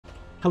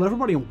Hello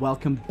everybody and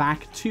welcome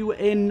back to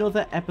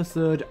another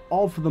episode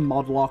of the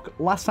Modlocke.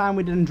 Last time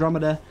we did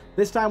Andromeda,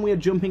 this time we are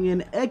jumping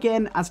in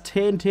again as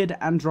Tainted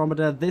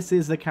Andromeda. This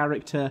is the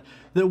character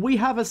that we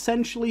have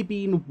essentially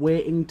been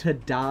waiting to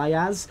die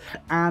as,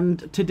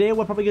 and today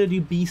we're probably going to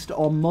do Beast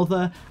or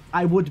Mother.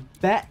 I would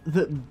bet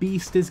that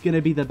Beast is going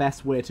to be the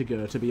best way to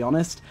go, to be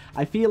honest.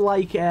 I feel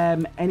like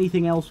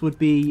anything else would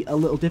be a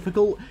little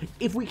difficult.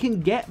 If we can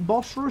get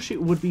Boss Rush,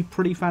 it would be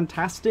pretty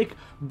fantastic,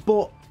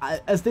 but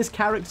as this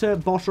character,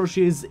 Boss Rush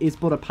is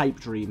but a pipe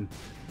dream.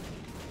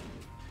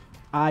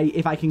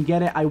 If I can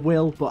get it, I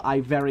will, but I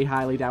very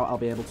highly doubt I'll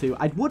be able to.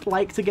 I would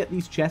like to get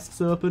these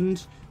chests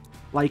opened,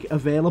 like,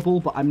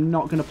 available, but I'm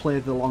not going to play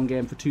the long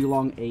game for too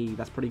long. Hey,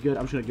 that's pretty good.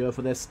 I'm just going to go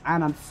for this,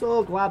 and I'm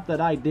so glad that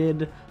I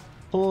did.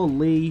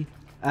 Holy.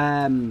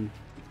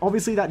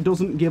 Obviously, that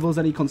doesn't give us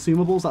any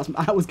consumables.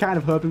 I was kind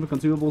of hoping for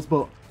consumables,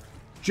 but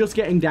just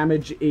getting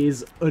damage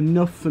is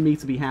enough for me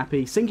to be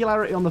happy.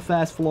 Singularity on the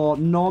first floor.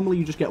 Normally,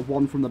 you just get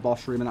one from the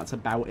boss room, and that's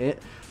about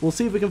it. We'll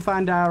see if we can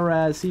find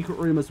our secret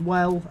room as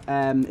well,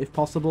 if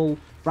possible.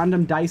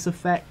 Random dice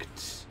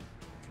effect.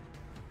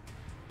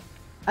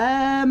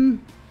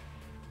 Random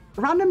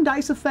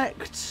dice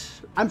effect.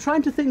 I'm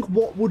trying to think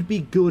what would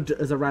be good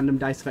as a random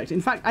dice effect. In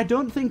fact, I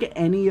don't think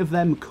any of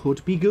them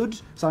could be good,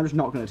 so I'm just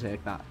not going to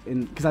take that,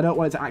 because I don't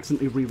want it to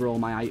accidentally reroll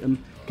my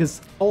item.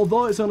 Because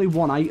although it's only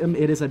one item,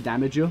 it is a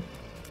damager,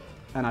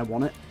 and I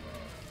want it.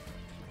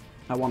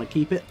 I want to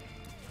keep it.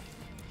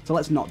 So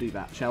let's not do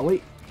that, shall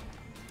we?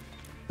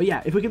 But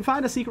yeah, if we can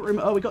find a secret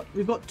room... Oh,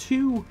 we've got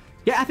two...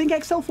 Yeah, I think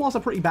XL floors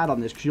are pretty bad on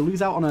this, because you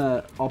lose out on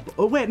a...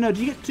 Oh, wait, no, do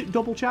you get two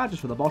double charges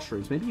for the boss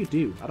rooms? Maybe you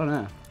do. I don't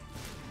know.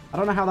 I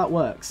don't know how that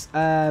works.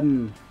 But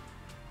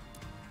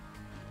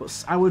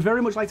I would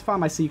very much like to find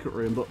my secret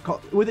room, but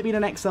with it being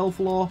an XL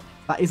floor,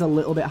 that is a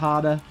little bit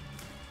harder.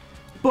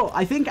 But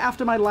I think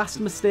after my last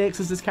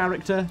mistakes as this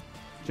character,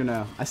 you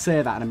know, I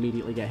say that and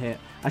immediately get hit.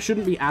 I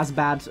shouldn't be as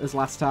bad as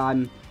last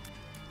time.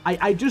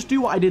 I just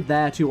do what I did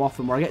there too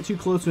often, where I get too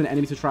close to an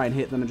enemy to try and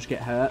hit them and just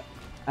get hurt.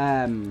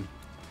 That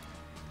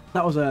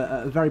was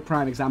a very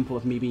prime example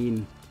of me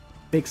being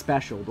big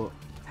special, but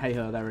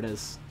hey-ho, there it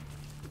is.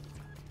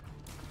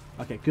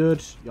 Okay,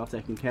 good. You're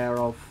taken care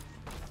of.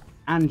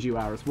 And you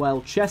are as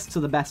well. Chests are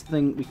the best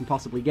thing we can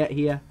possibly get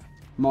here.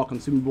 More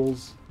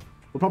consumables.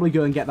 We'll probably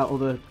go and get that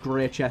other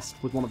grey chest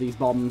with one of these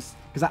bombs.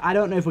 Because I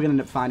don't know if we're going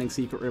to end up finding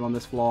secret room on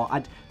this floor.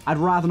 I'd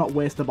rather not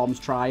waste the bombs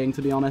trying,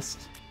 to be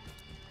honest.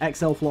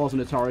 XL floors are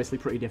notoriously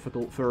pretty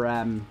difficult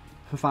for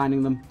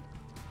finding them.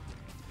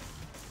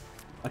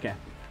 Okay.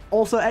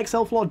 Also,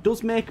 XL floor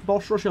does make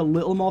boss rush a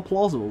little more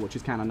plausible, which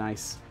is kind of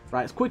nice.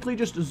 Right, let's quickly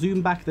just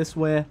zoom back this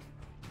way.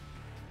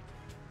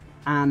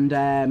 And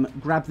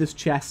grab this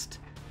chest.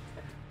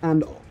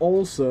 And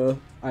also,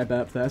 I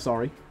burped there,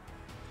 sorry.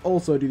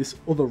 Also do this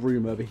other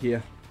room over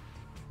here.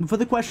 For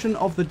the question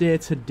of the day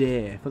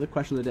today.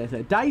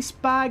 Dice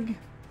bag.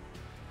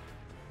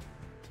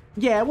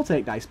 Yeah, we'll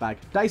take dice bag.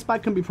 Dice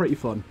bag can be pretty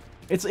fun.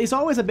 It's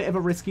always a bit of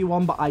a risky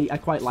one, but I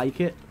quite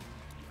like it.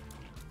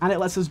 And it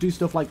lets us do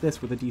stuff like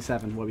this with a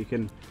D7, where we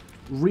can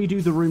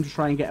redo the room to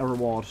try and get a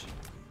reward.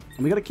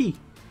 And we got a key.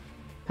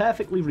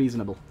 Perfectly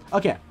reasonable.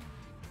 Okay,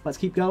 let's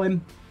keep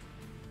going.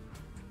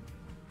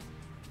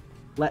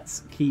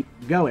 Let's keep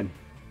going.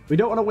 We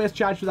don't want to waste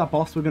charge with our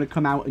boss. We're going to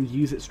come out and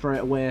use it straight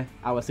away.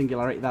 Our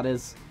singularity, that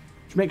is.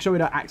 Just make sure we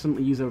don't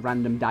accidentally use a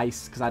random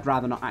dice, because I'd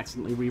rather not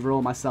accidentally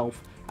reroll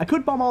myself. I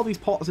could bomb all these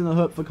pots in the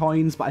hope for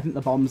coins, but I think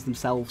the bombs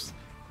themselves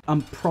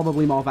are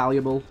probably more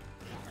valuable.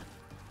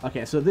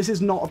 Okay, so this is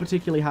not a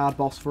particularly hard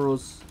boss for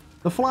us.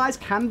 The flies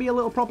can be a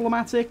little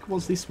problematic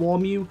once they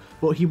swarm you,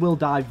 but he will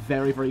die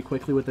very, very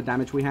quickly with the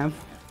damage we have.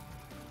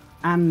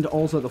 And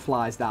also the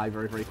flies die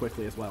very, very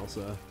quickly as well,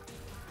 so...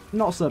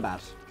 not so bad.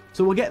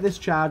 So we'll get this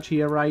charge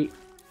here, right?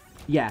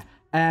 Yeah.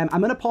 I'm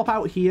going to pop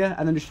out here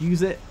and then just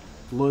use it.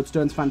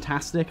 Lodestone's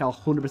fantastic. I'll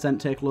 100%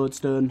 take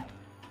Lodestone.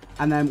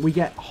 And then we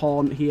get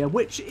Horn here,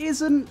 which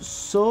isn't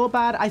so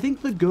bad. I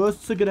think the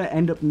ghosts are going to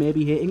end up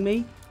maybe hitting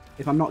me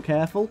if I'm not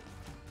careful.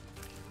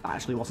 That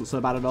actually wasn't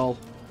so bad at all.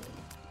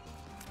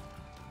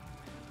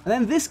 And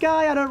then this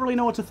guy, I don't really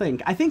know what to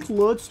think. I think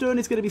Lodestone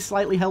is going to be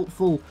slightly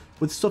helpful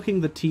with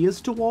sucking the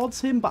tears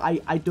towards him, but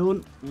I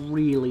don't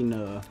really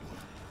know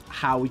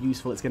how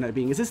useful it's going to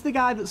be. Is this the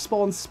guy that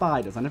spawns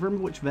spiders? I never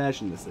remember which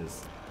version this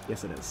is.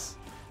 Yes, it is.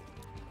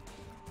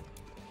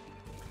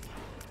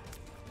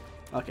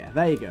 Okay,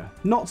 there you go.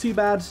 Not too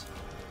bad.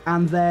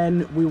 And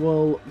then we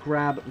will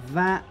grab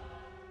that.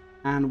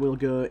 And we'll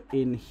go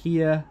in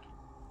here.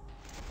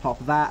 Pop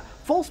that.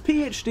 False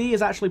PhD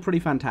is actually pretty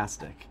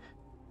fantastic.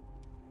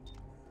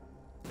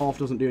 Off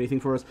doesn't do anything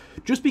for us.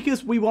 Just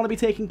because we want to be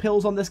taking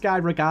pills on this guy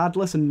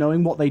regardless, and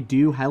knowing what they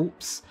do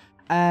helps.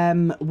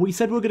 We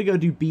said we were going to go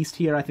do Beast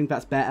here. I think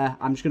that's better.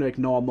 I'm just going to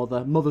ignore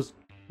Mother. Mother's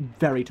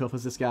very tough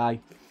as this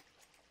guy.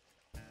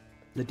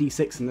 The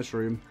D6 in this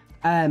room.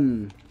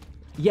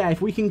 Yeah,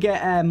 if we can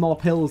get more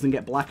pills and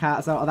get black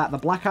hearts out of that. The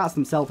black hearts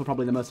themselves are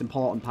probably the most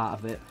important part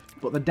of it.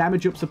 but the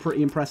damage ups are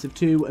pretty impressive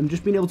too, and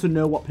just being able to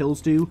know what pills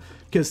do,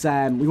 because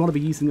we want to be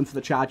using them for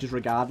the charges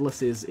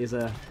regardless, is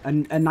a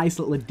nice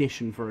little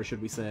addition for us,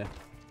 should we say.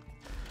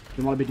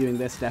 We want to be doing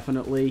this,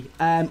 definitely.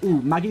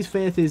 Ooh, Maggie's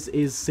Faith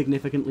is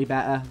significantly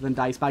better than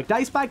Dice Bag.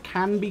 Dice Bag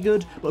can be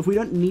good, but if we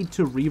don't need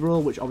to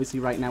reroll, which obviously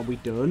right now we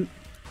don't,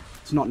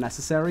 it's not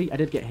necessary. I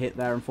did get hit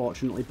there,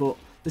 unfortunately, but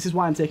this is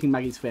why I'm taking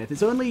Maggie's Faith.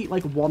 It's only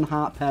like 1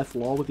 heart per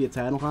floor with the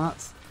Eternal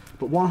Hearts,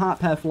 but 1 heart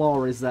per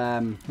floor is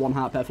 1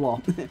 heart per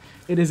floor.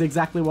 It is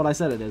exactly what I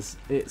said it is.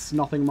 It's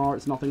nothing more,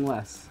 it's nothing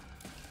less.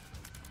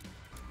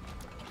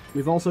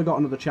 We've also got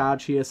another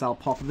charge here, so I'll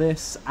pop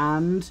this,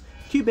 and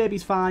Cute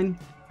Baby's fine.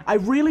 I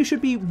really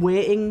should be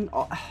waiting.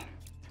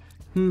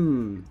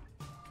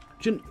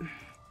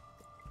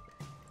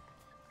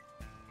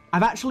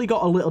 I've actually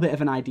got a little bit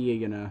of an idea,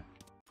 you know.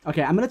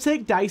 Okay, I'm going to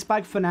take Dice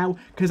Bag for now,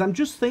 because I'm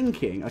just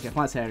thinking... Okay,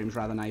 Planetarium's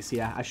rather nice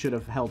here. I should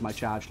have held my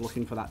charge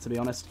looking for that, to be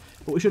honest.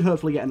 But we should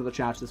hopefully get another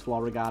charge this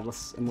floor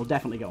regardless, and we'll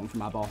definitely get one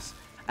from our boss.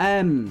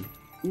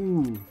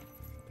 Ooh.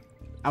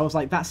 I was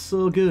like, that's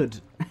so good.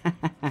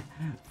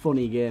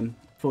 Funny game.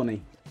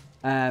 Funny.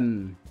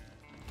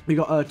 We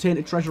got a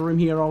Tainted Treasure Room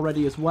here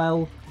already as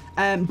well.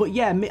 But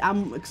yeah,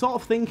 I'm sort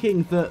of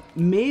thinking that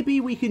maybe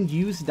we can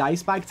use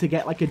Dice Bag to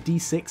get like a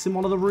D6 in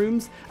one of the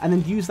rooms, and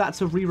then use that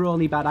to reroll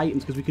any bad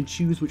items, because we can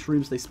choose which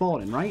rooms they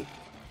spawn in, right?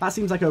 That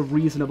seems like a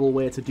reasonable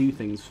way to do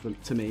things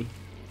to me.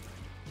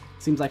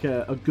 Seems like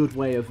a good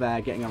way of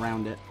getting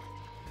around it.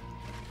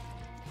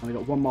 And we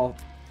got one more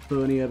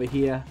Bernie over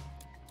here.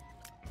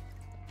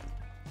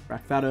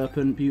 Crack that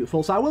open.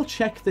 Beautiful. So I will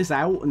check this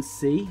out and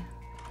see.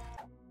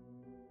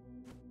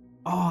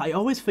 Oh, I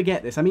always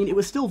forget this. I mean, it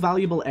was still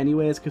valuable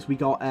anyways because we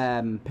got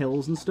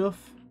pills and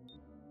stuff.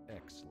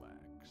 Excellent.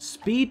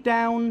 Speed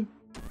down.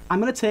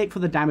 I'm going to take for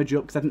the damage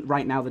up because I think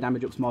right now the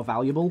damage up's more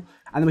valuable.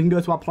 And then we can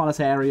go to our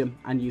planetarium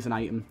and use an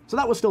item. So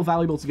that was still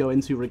valuable to go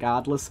into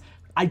regardless.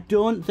 I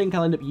don't think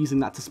I'll end up using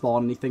that to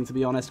spawn anything, to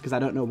be honest, because I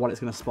don't know what it's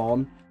going to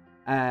spawn.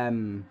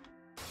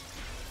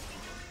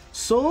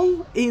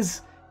 Soul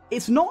is...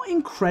 It's not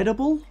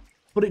incredible,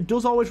 but it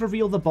does always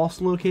reveal the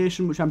boss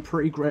location, which I'm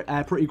pretty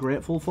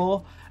grateful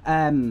for.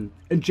 And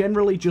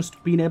generally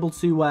just being able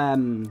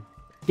to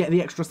get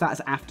the extra status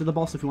after the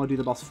boss, if you want to do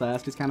the boss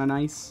first, is kind of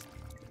nice.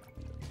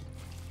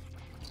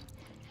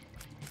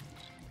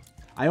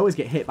 I always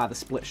get hit by the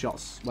split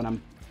shots when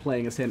I'm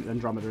playing as him.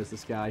 Andromeda is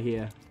this guy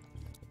here.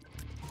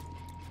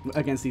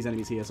 Against these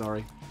enemies here,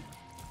 sorry.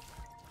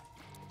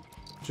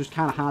 It's just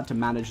kind of hard to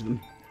manage them.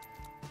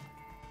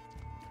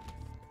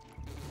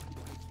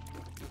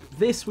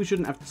 This we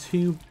shouldn't have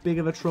too big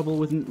of a trouble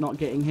with not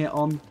getting hit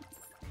on.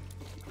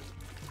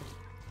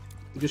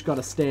 We just got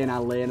to stay in our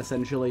lane,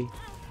 essentially.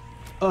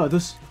 Oh,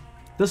 there's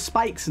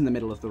spikes in the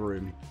middle of the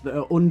room that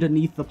are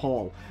underneath the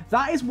portal.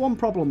 That is one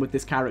problem with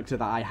this character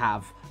that I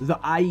have, that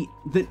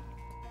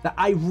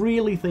I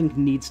really think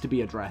needs to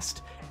be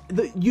addressed.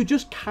 That you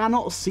just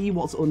cannot see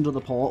what's under the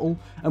portal,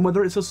 and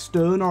whether it's a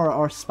stone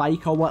or a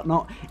spike or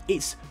whatnot,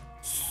 it's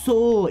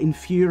so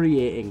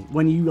infuriating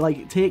when you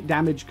like take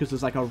damage because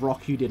there's like a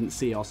rock you didn't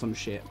see or some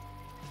shit.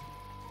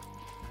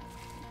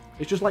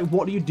 It's just like,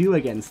 what do you do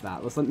against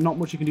that? There's like not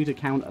much you can do to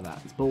counter that.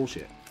 It's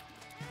bullshit.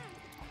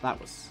 That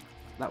was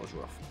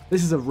rough.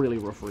 This is a really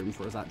rough room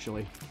for us,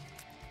 actually.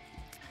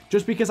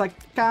 Just because I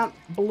can't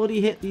bloody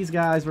hit these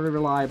guys very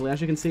reliably.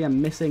 As you can see,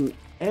 I'm missing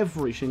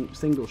every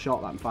single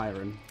shot that I'm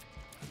firing.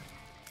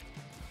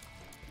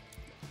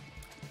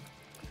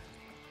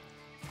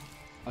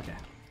 Okay,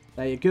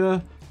 there you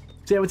go.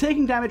 So yeah, we're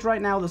taking damage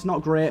right now. That's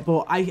not great,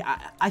 but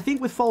I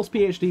think with false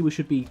PhD we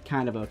should be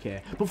kind of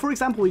okay. But for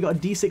example, we got a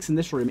D6 in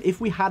this room. If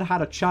we had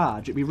a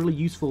charge, it'd be really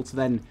useful to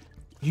then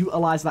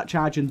utilize that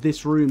charge in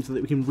this room so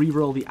that we can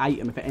reroll the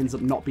item if it ends up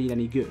not being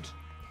any good.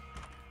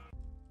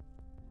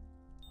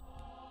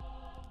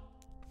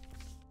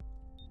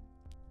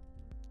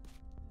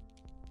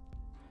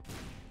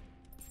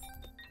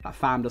 That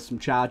farmed us some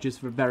charges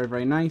for very,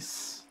 very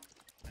nice.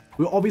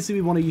 Obviously,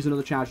 we want to use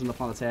another charge on the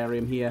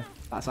planetarium here.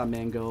 That's our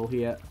main goal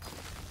here.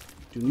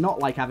 Do not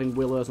like having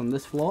willows on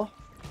this floor.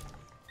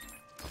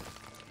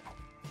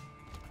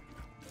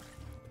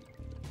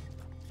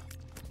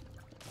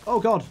 Oh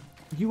god,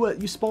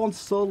 you spawned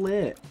so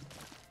late.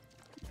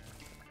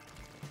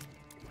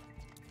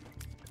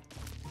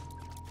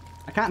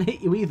 I can't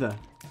hit you either.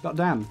 God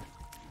damn.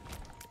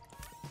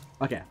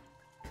 Okay.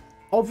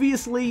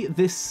 Obviously,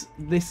 this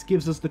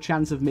gives us the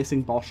chance of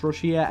missing boss rush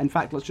here. In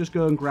fact, let's just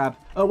go and grab...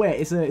 Oh, wait,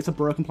 it's a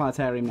broken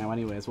planetarium now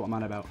anyway, is what I'm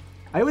on about.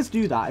 I always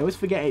do that. I always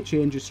forget it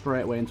changes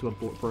straight away into a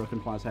broken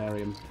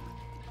planetarium.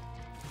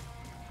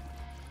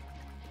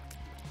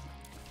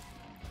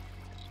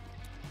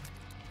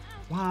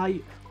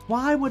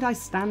 Why would I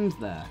stand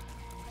there?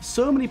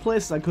 So many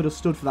places I could have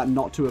stood for that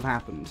not to have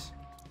happened.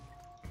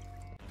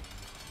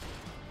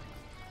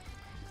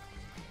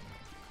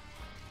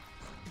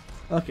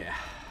 Okay.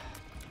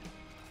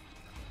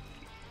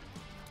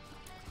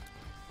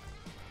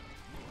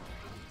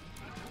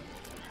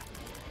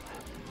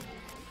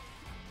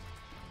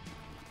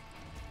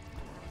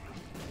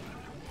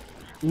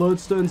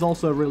 Lodestone's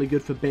also really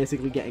good for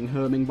basically getting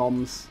homing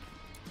bombs.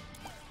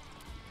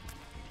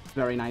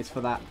 Very nice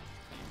for that.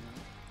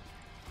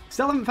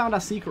 Still haven't found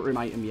our secret room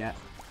item yet.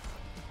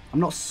 I'm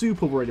not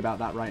super worried about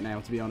that right now,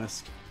 to be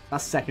honest.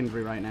 That's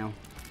secondary right now.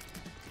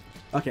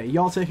 Okay,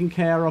 you're taken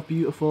care of.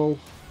 Beautiful.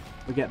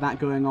 We get that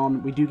going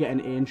on. We do get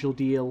an angel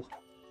deal.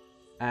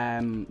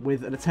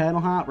 With an Eternal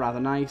Heart, rather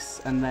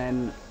nice. And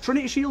then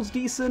Trinity Shield's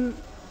decent.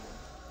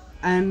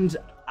 And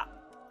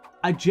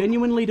I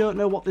genuinely don't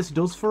know what this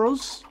does for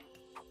us.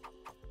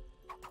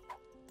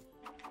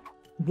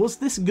 Was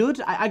this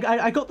good?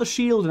 I got the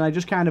shield and I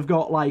just kind of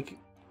got, like,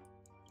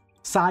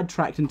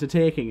 sidetracked into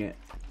taking it.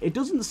 It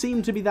doesn't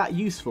seem to be that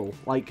useful,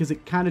 like, because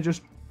it kind of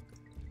just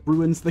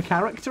ruins the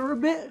character a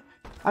bit.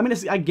 I mean,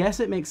 I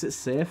guess it makes it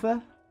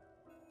safer.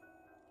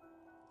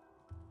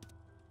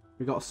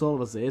 We got a Soul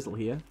of Azazel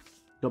here.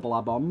 Double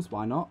our bombs,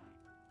 why not?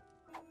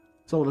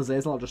 Soul of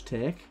Azazel, I'll just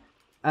take.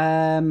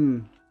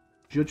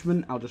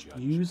 Judgment, I'll just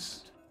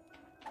use.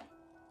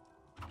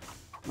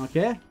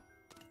 Okay.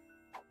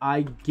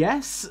 I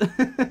guess.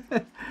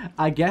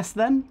 I guess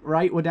then.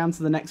 Right, we're down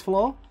to the next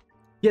floor.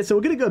 Yeah, so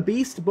we're going to go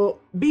Beast, but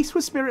Beast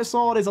with Spirit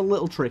Sword is a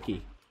little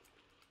tricky.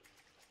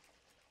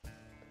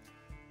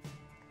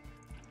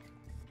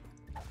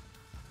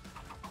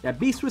 Yeah,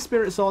 Beast with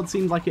Spirit Sword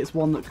seems like it's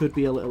one that could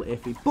be a little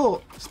iffy.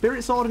 But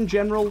Spirit Sword in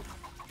general,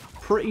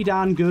 pretty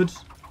darn good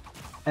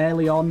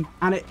early on.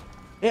 And it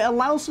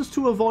allows us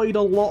to avoid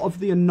a lot of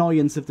the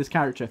annoyance of this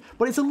character.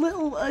 But it's a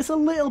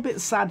little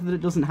bit sad that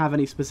it doesn't have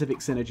any specific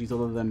synergies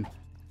other than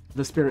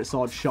the Spirit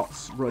Sword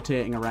shots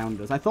rotating around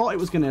us. I thought it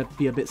was going to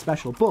be a bit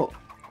special, but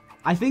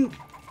I think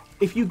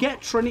if you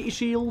get Trinity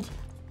Shield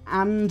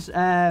and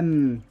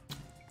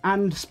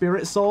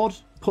Spirit Sword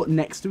put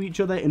next to each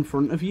other in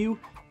front of you,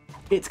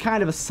 it's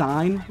kind of a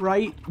sign,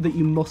 right, that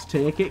you must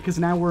take it, because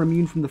now we're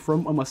immune from the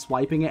front when we're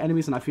swiping at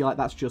enemies, and I feel like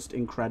that's just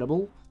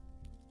incredible.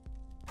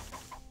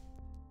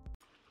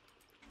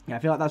 Yeah, I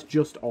feel like that's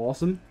just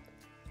awesome.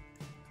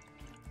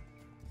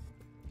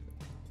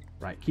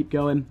 Right, keep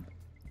going.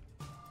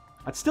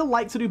 I'd still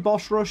like to do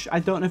Boss Rush. I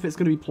don't know if it's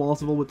going to be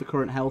plausible with the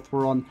current health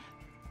we're on.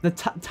 The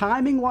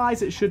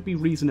timing-wise, it should be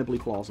reasonably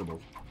plausible.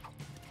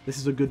 This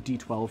is a good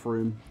D12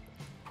 room.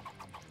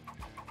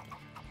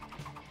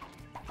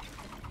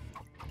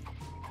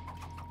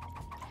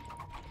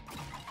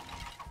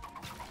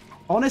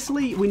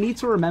 Honestly, we need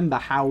to remember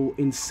how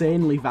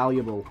insanely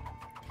valuable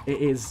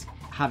it is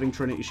having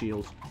Trinity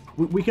Shield.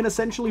 We can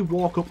essentially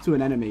walk up to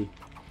an enemy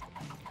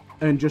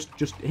and just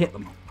hit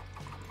them.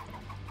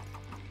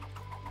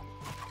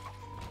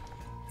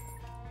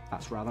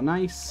 That's rather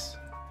nice.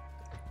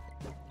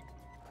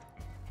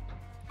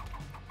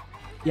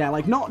 Yeah,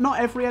 like, not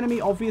every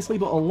enemy, obviously,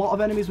 but a lot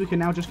of enemies we can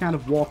now just kind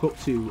of walk up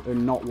to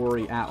and not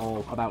worry at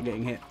all about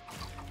getting hit.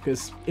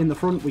 Because in the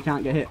front, we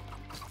can't get hit.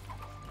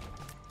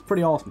 It's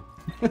pretty awesome.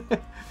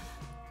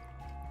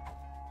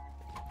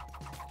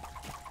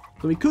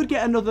 So we could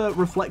get another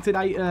reflected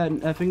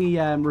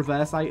item,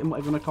 reverse item,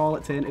 whatever you want to call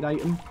it, tainted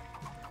item.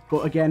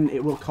 But again,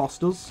 it will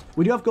cost us.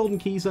 We do have golden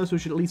keys though, so we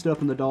should at least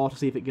open the door to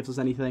see if it gives us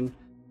anything.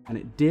 And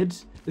it did.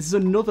 This is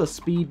another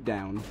speed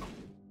down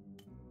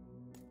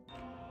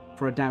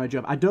for a damage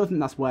up. I don't think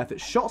that's worth it.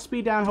 Shot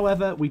speed down,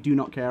 however, we do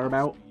not care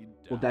about.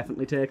 We'll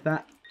definitely take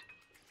that.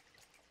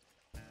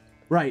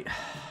 Right.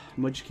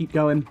 We'll just keep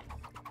going.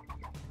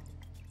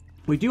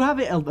 We do have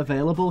it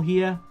available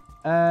here.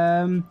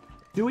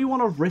 Do we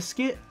want to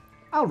risk it?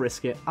 I'll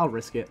risk it. I'll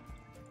risk it.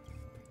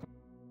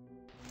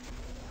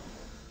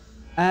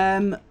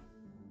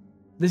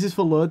 This is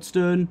for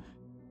Lodestone.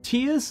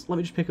 Tears. Let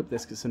me just pick up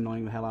this because it's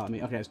annoying the hell out of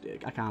me. Okay,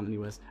 I can't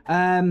anyways.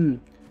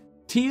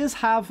 Tears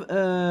have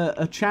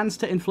a chance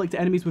to inflict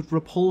enemies with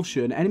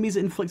repulsion. Enemies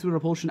inflicted with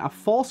repulsion are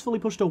forcefully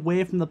pushed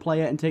away from the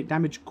player and take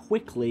damage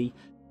quickly.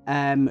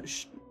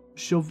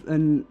 Shoved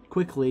and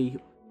quickly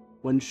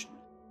when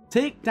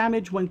take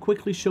damage when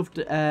quickly shoved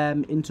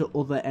into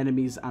other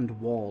enemies and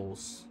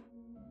walls.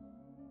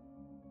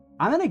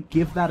 I'm gonna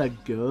give that a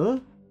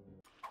go.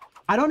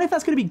 I don't know if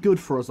that's gonna be good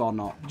for us or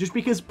not, just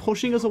because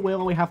pushing us away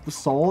while we have the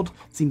sword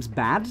seems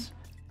bad,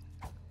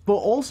 but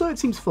also it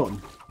seems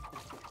fun.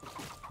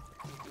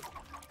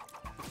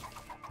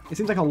 It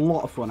seems like a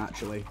lot of fun,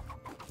 actually.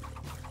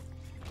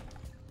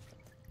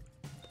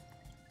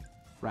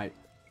 Right.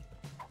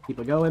 Keep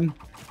it going.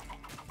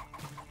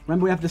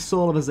 Remember, we have the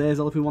Soul of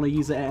Azazel if we want to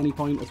use it at any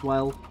point as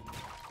well.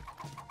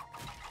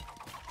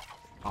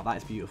 Oh, that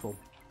is beautiful.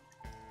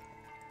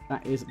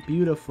 That is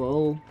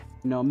beautiful,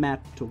 no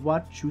matter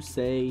what you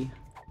say.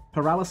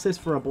 Paralysis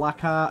for a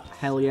black heart,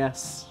 hell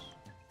yes.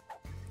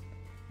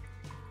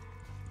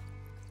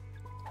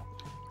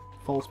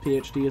 False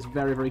PhD is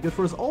very, very good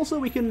for us. Also,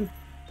 we can...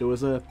 There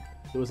was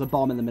a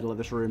bomb in the middle of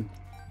this room.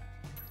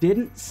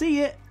 Didn't see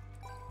it.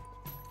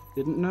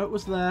 Didn't know it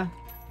was there.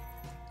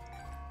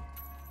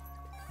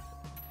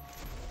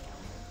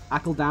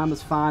 Ackle Dam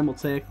is fine, we'll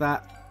take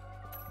that.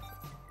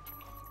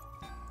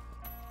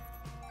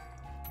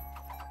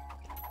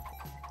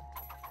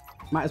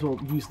 Might as well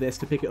use this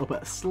to pick it up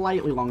at a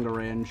slightly longer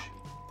range.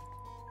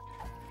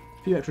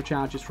 A few extra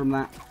charges from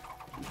that.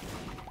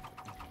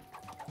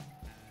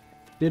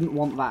 Didn't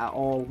want that at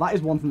all. That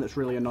is one thing that's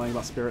really annoying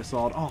about Spirit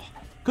Sword. Oh,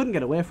 couldn't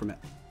get away from it.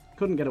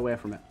 Couldn't get away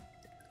from it.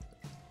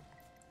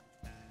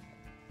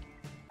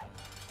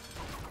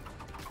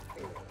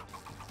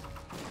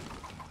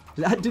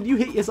 Did you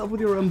hit yourself with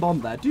your own bomb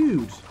there?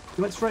 Dude,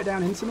 you went straight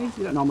down into me?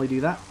 You don't normally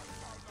do that.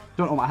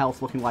 Don't know what my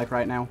health's looking like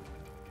right now.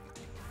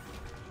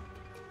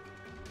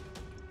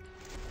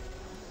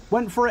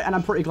 Went for it, and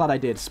I'm pretty glad I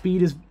did.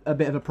 Speed is a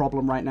bit of a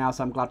problem right now,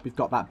 so I'm glad we've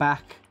got that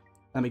back.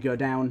 Let me go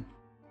down.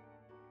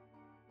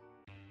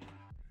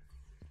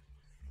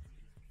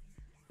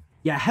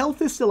 Yeah,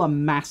 health is still a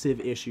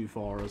massive issue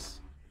for us.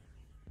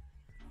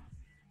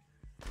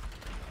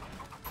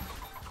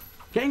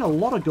 Getting a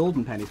lot of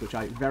golden pennies, which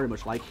I very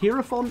much like.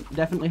 Hierophant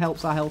definitely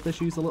helps our health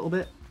issues a little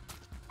bit.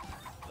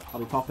 I'll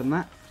be popping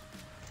that.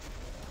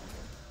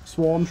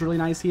 Swarm's really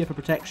nice here for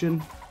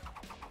protection.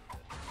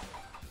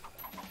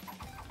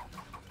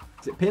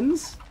 Is it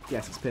pins?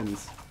 Yes, it's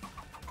pins.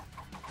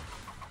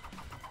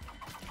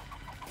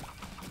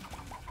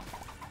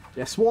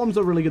 Yeah, swarm's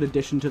a really good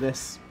addition to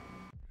this.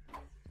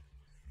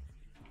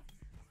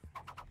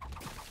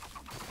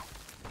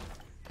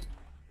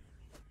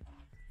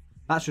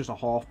 That's just a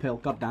half pill.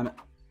 God damn it.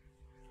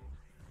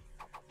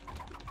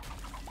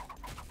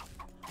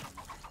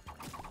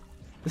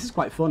 This is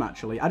quite fun,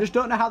 actually. I just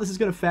don't know how this is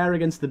going to fare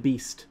against the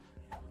beast.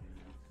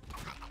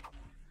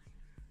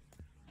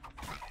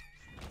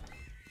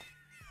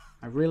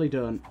 I really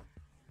don't.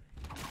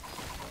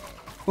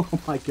 Oh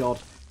my god.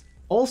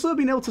 Also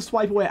being able to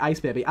swipe away Ice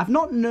Baby. I've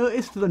not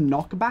noticed the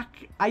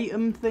knockback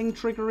item thing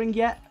triggering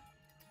yet.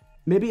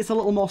 Maybe it's a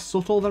little more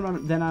subtle than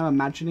I'm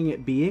imagining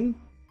it being.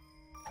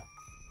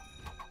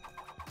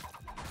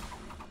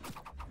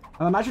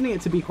 I'm imagining it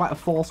to be quite a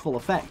forceful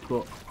effect,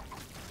 but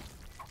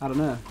I don't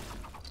know.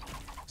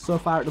 So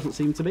far, it doesn't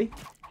seem to be.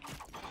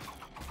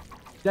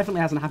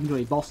 Definitely hasn't happened to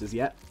any bosses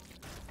yet.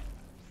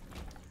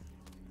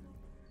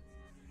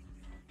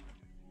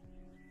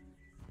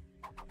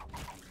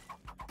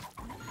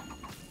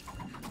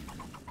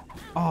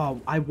 Oh,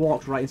 I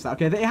walked right into that.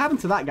 Okay, it happened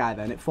to that guy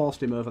then. It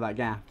forced him over that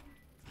gap.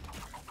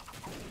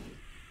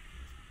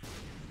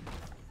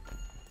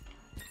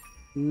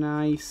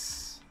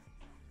 Nice.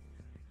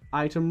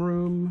 Item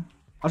room.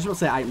 I was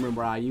just about to say item room,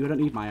 where are you? I don't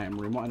need my item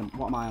room.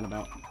 What am I on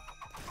about?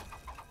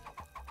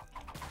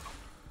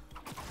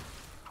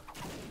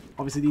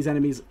 Obviously, these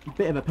enemies, a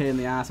bit of a pain in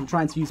the ass. I'm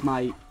trying to use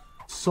my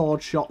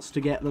sword shots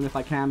to get them if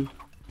I can.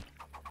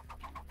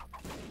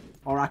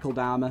 Oracle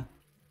Dharma.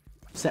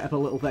 Set up a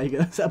little, there you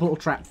go, set up a little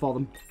trap for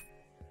them.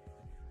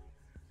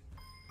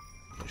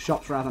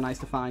 Shop's rather nice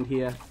to find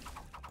here.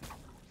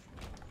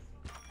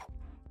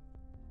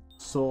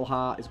 Soul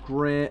Heart is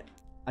great.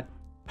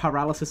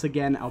 Paralysis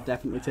again. I'll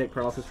definitely take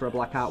Paralysis for a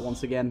Black Heart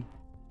once again.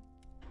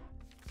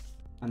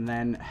 And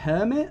then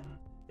Hermit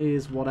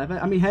is whatever.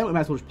 I mean, Hermit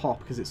might as well just pop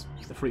because it's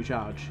a free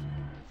charge.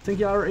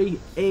 Singularity,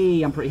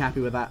 I'm pretty happy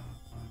with that.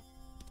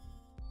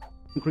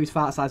 Increased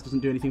fart size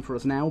doesn't do anything for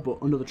us now, but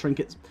under the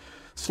trinkets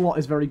slot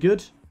is very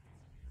good.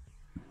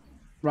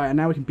 Right, and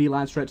now we can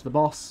beeline straight to the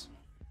boss.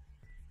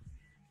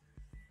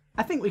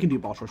 I think we can do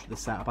boss rush with this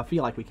setup. I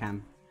feel like we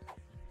can.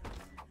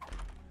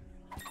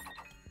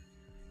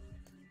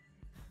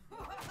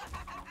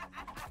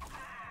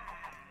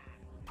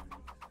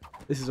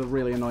 This is a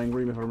really annoying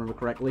room if I remember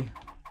correctly.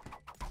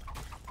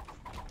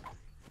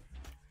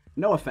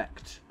 No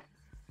effect.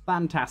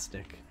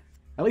 Fantastic.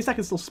 At least I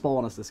can still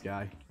spawn as this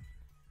guy.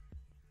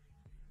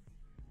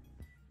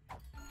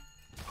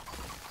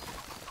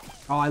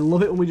 Oh, I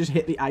love it when we just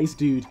hit the ice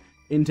dude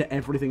into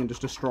everything and just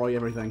destroy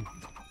everything.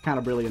 Kind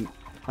of brilliant.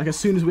 Like as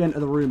soon as we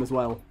enter the room as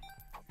well.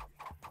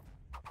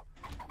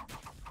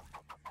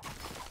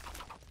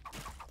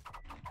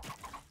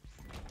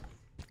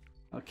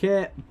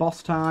 Okay,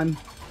 boss time.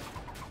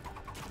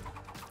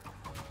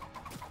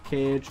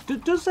 Cage.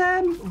 Does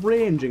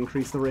range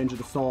increase the range of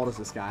the sword as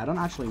this guy? I don't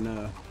actually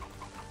know.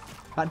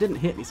 That didn't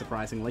hit me,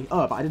 surprisingly.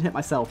 Oh, but I did hit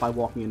myself by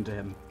walking into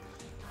him.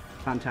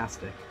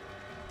 Fantastic.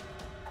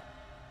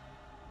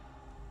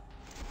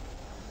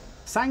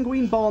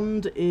 Sanguine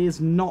Bond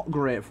is not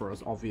great for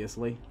us,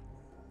 obviously.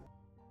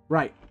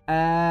 Right,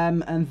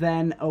 and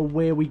then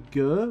away we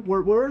go.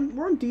 We're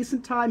in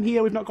decent time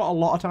here. We've not got a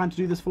lot of time to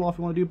do this floor if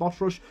we want to do boss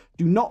rush.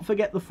 Do not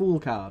forget the Fool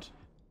card.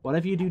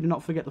 Whatever you do, do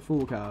not forget the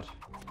Fool card.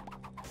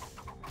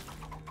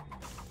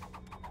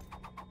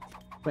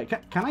 Wait,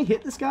 can I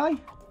hit this guy?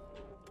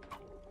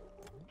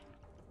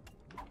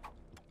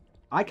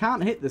 I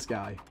can't hit this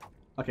guy.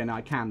 Okay, no,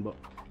 I can, but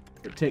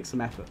it takes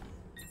some effort.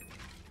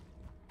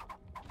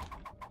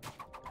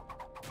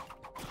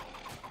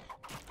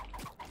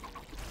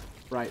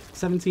 Right,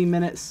 17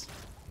 minutes.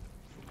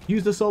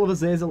 Use the Soul of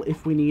Azazel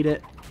if we need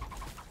it.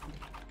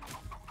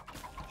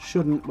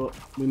 Shouldn't, but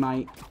we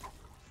might.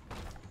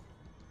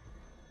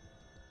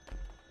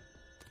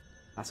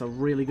 That's a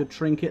really good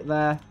trinket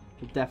there.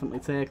 We'll definitely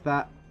take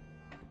that.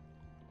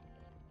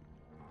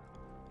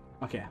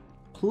 Okay.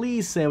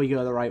 Please say we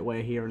go the right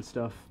way here and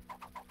stuff.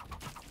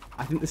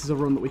 I think this is a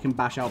run that we can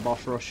bash out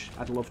boss rush.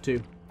 I'd love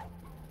to.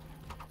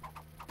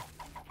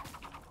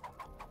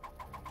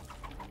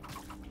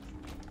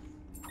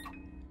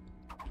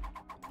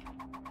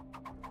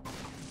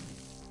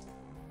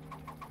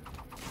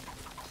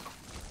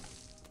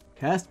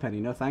 Cursed penny,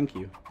 no thank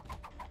you.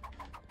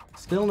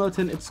 Still no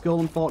tinted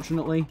skull,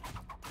 unfortunately.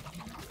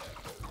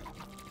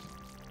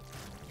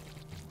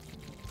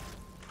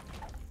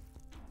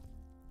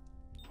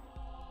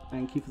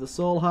 Thank you for the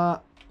soul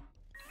heart.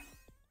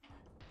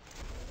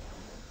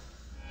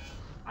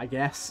 I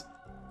guess.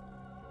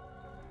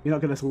 You're not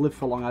going to live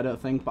for long, I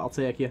don't think, but I'll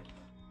take you.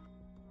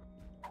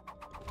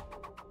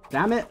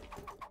 Damn it.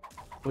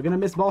 We're going to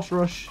miss boss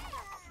rush.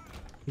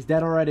 He's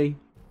dead already.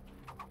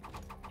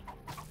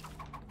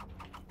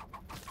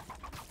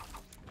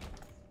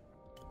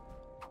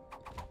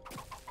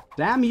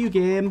 Damn you,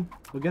 game.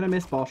 We're going to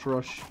miss boss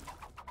rush.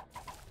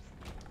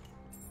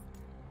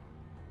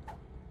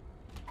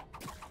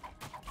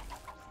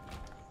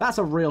 That's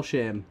a real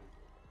shame.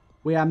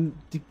 We are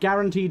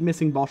guaranteed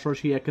missing boss rush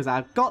here because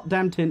our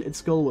goddamn tinted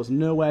skull was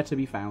nowhere to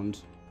be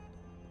found.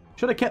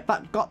 Should have kept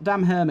that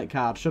goddamn hermit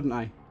card, shouldn't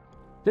I?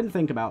 Didn't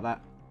think about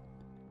that.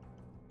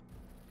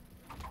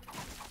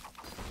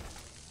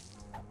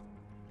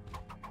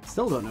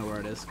 Still don't know where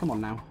it is. Come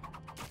on now.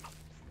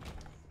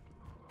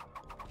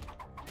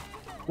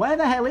 Where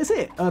the hell is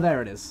it? Oh,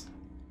 there it is.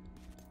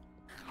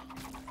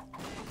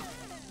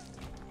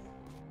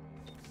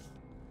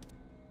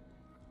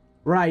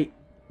 Right.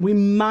 We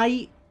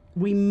might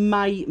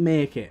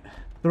make it.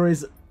 There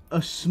is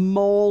a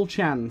small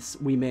chance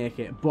we make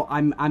it, but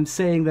I'm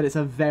saying that it's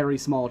a very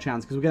small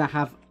chance because we're going to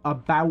have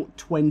about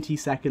 20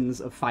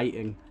 seconds of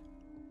fighting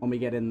when we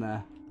get in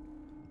there.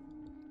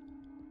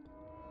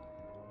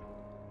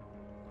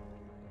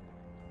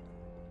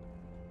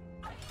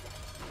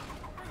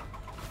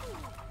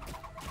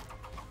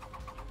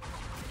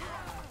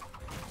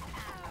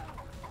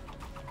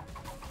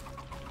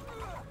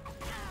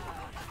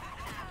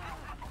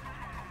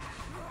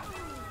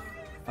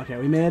 Okay,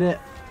 we made it.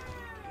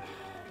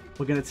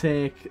 We're going to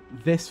take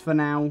this for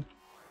now.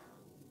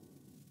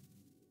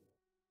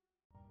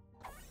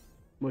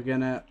 We're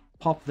going to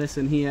pop this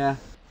in here.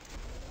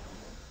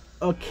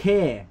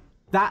 Okay.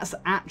 That's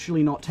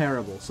actually not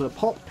terrible. So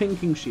pop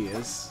pinking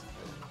shears.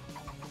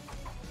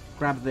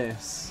 Grab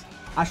this.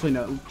 Actually,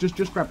 no.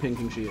 Just grab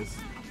pinking shears.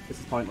 This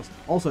is pointless.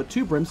 Also,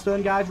 2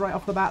 brimstone guys right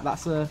off the bat.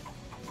 That's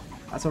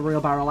a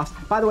real barrel ass.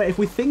 By the way, if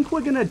we think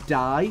we're gonna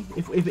die,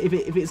 if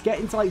it's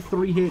getting to like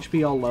 3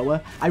 HP or lower,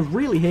 I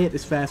really hate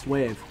this first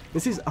wave.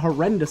 This is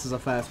horrendous as a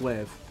first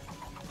wave.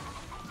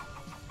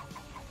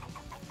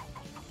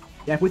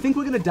 Yeah, if we think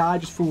we're gonna die,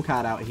 just full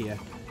card out of here.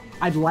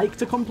 I'd like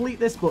to complete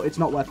this, but it's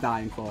not worth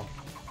dying for.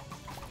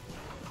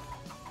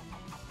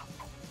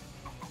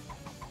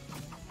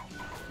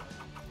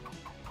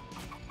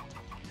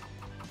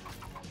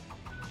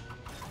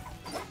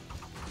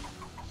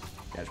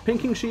 Yeah,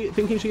 pinking shears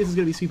is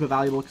going to be super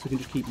valuable because we can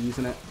just keep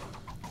using it.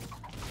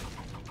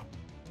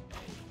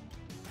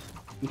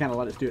 And kind of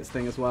let it do its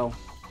thing as well.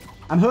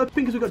 I'm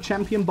hoping because we've got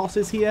champion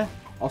bosses here,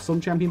 or some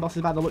champion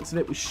bosses by the looks of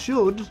it, we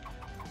should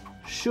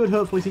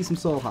hopefully see some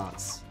soul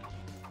hearts.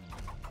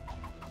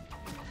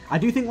 I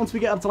do think once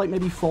we get up to like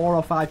maybe 4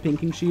 or 5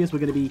 pinking shears, we're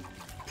going to be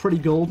pretty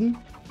golden.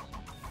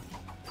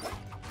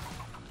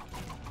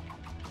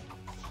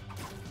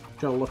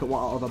 Try to look at what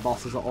our other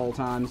bosses at all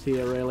times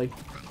here, really.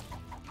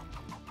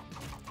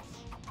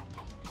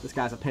 This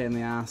guy's a pain in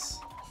the ass.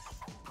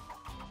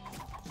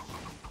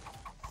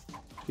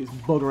 He's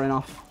buggering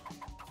off.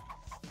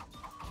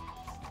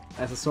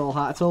 There's a soul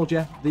heart. I told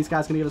you. These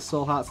guys can give us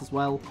soul hearts as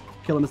well.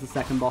 Kill him as the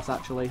second boss,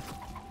 actually.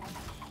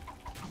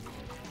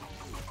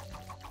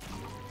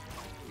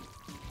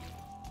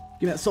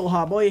 Give me that soul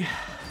heart, boy.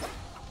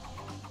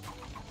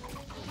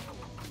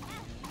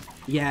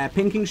 Yeah,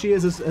 pinking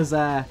shears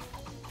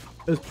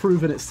has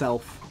proven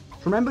itself.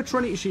 Remember,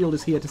 Trinity Shield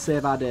is here to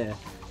save our day.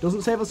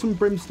 Doesn't save us from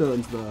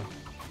brimstones, though.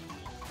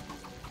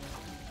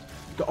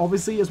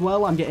 Obviously, as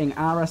well, I'm getting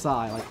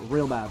RSI, like,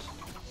 real bad.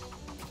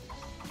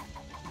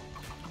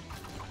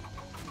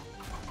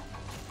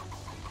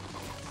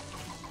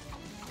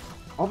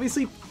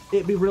 Obviously,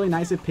 it'd be really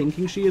nice if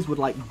pinking shears would,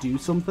 like, do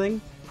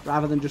something,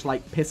 rather than just,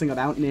 like, pissing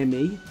about near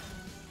me.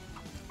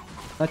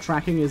 Their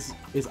tracking is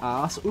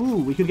arse.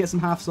 Ooh, we could get some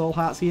half soul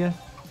hearts here.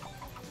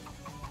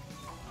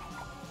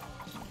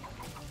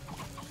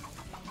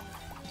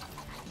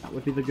 That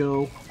would be the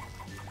goal.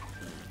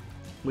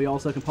 We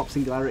also can pop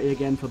Singularity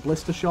again for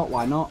Blister Shot,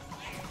 why not?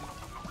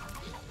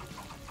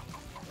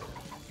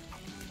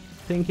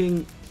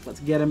 Pinking, let's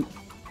get him.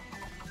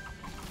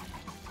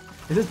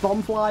 Is this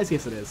bomb flies?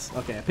 Yes, it is.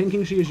 Okay,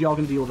 pinking shears, you're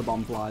going to deal with the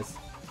bomb flies.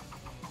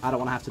 I don't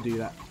want to have to do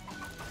that.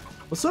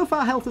 But so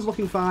far, health is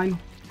looking fine.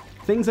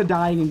 Things are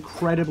dying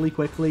incredibly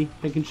quickly.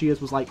 Pinking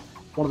shears was like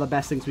one of the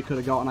best things we could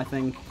have gotten, I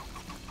think.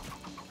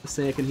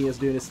 Forsaken here's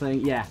doing his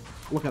thing. Yeah,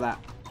 look at that.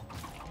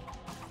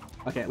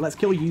 Okay, let's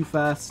kill you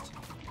first.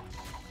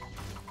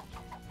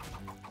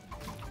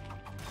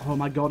 Oh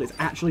my god, it's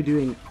actually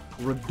doing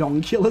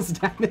redonkulous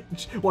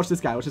damage. Watch this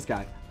guy, watch this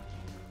guy.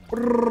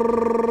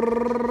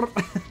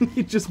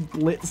 He just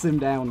blitz him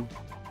down.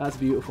 That's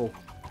beautiful.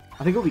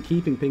 I think we'll be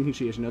keeping pinking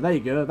shears, you know. There you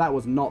go, that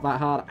was not that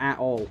hard at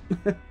all.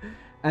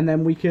 And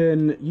then we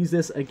can use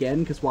this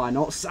again, because why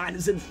not?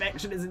 Sinus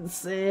infection is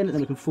insane. And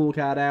then we can full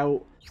card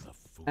out.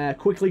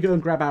 quickly go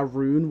and grab our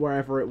rune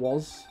wherever it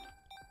was.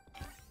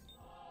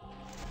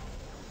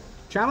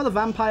 Charm of the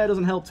Vampire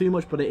doesn't help too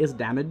much, but it is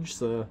damage,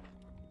 so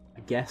I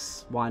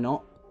guess why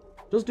not?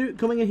 Does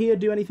coming in here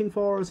do anything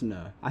for us?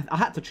 No. I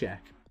had to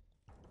check.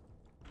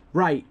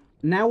 Right.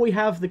 Now we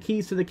have the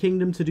keys to the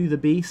kingdom to do the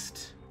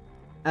beast.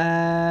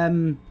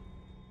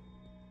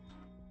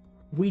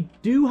 We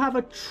do have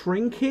a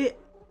trinket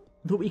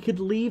that we could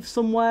leave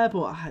somewhere,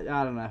 but I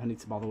don't know if I need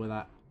to bother with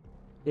that.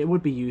 It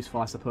would be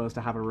useful, I suppose,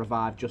 to have a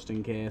revive just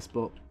in case,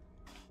 but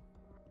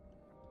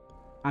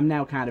I'm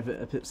now kind of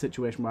at a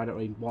situation where I don't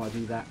really want to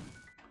do that.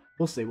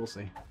 We'll see, we'll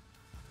see.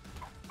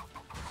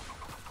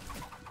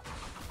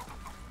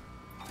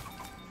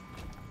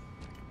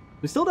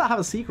 We still don't have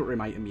a secret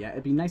room item yet.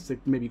 It'd be nice to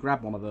maybe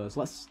grab one of those.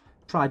 Let's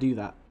try do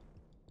that.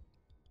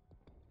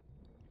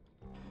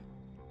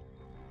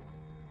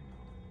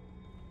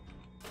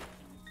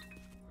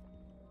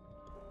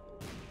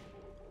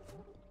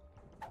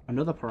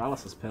 Another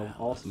paralysis pill.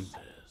 Awesome.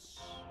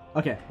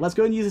 Okay, let's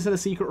go and use this in a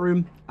secret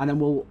room, and then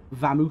we'll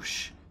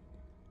vamoosh.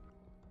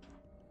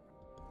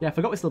 Yeah, I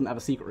forgot we still didn't have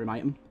a secret room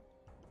item.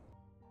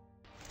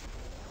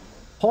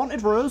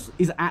 Haunted Rose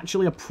is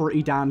actually a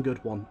pretty damn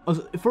good one.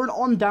 For an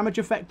on-damage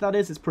effect, that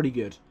is, it's pretty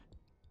good.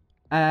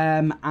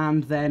 And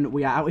then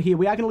we are out here.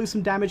 We are going to lose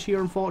some damage here,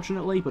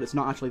 unfortunately, but it's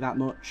not actually that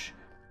much.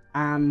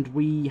 And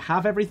we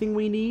have everything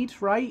we need,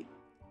 right?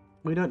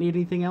 We don't need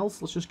anything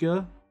else. Let's just go.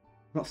 I'm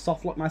not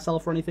softlock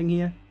myself or anything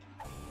here.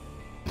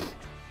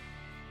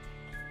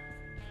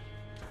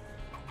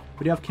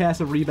 We do have Curse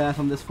of Rebirth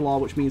on this floor,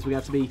 which means we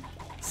have to be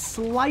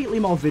slightly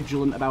more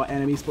vigilant about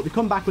enemies, but they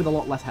come back with a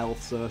lot less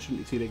health, so it shouldn't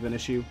be too big of an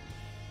issue.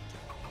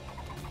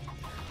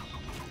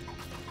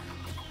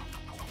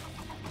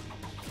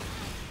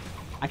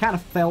 I kind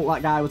of felt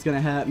that guy was going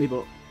to hurt me,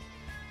 but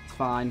it's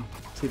fine.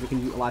 See if we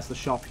can utilize the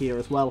shop here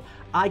as well.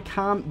 I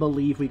can't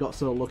believe we got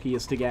so lucky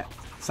as to get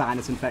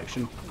Sinus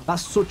Infection.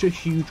 That's such a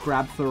huge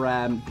grab for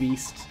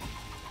Beast.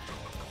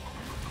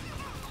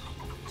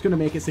 It's going to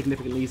make it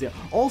significantly easier.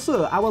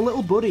 Also, our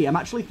little buddy, I'm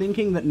actually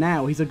thinking that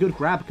now he's a good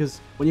grab,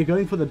 because when you're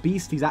going for the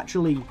Beast, he's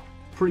actually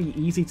pretty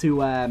easy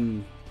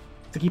to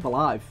keep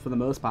alive for the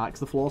most part,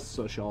 because the floor's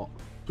so short.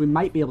 So we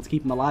might be able to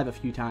keep him alive a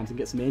few times and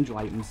get some angel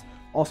items.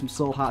 Or some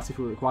soul hearts if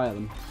we require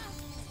them.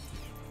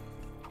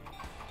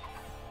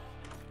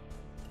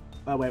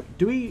 Oh wait,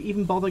 do we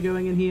even bother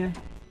going in here?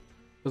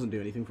 Doesn't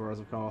do anything for us,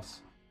 of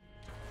course.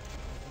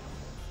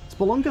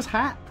 Spelunker's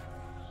Hat?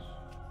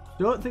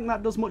 Don't think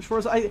that does much for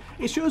us.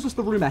 It shows us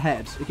the room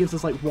ahead. It gives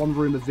us like one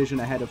room of vision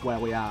ahead of where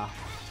we are.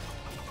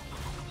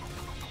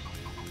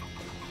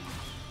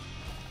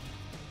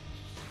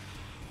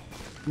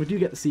 We do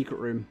get the secret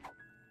room.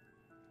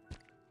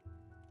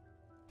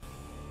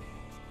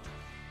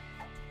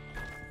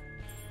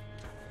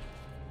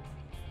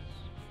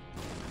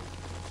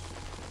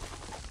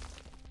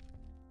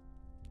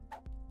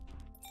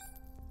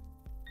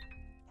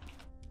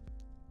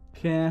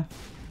 Okay.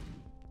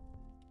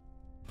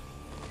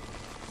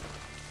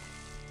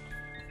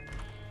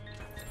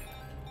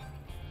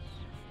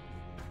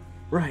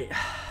 Right.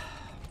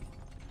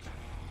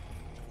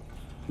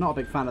 Not a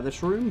big fan of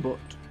this room, but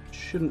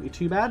shouldn't be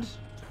too bad.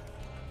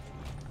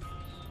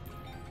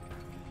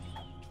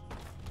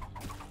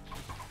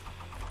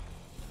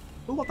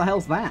 Oh, what the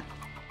hell's that?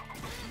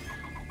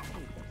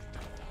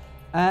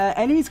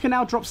 Enemies can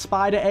now drop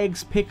spider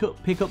eggs,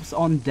 pickups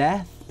on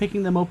death.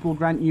 Picking them up will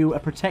grant you a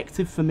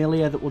protective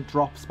familiar that will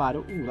drop spider.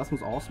 Ooh, that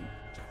sounds awesome.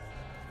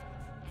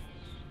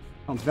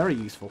 Sounds very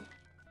useful.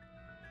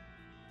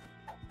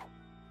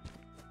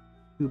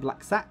 2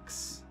 black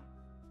sacks.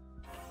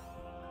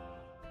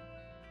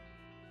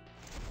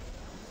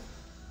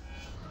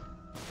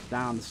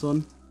 Down the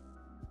sun.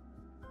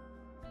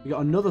 We got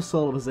another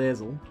Soul of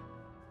Azazel,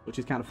 which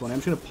is kind of funny.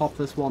 I'm just going to pop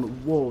this one.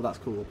 Whoa, that's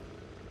cool.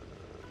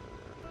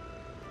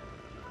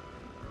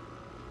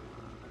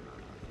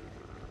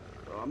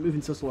 I'm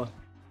moving so slow.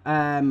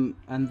 And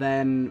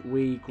then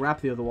we grab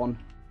the other one.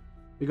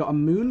 We got a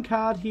moon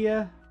card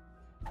here.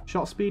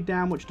 Shot speed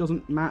down, which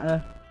doesn't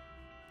matter.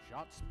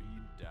 Shot speed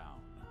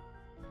down.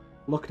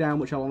 Luck down,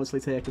 which I'll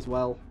honestly take as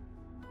well.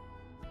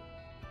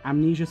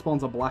 Amnesia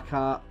spawns a black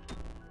heart.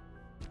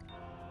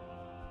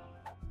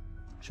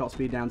 Shot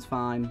speed down's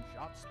fine.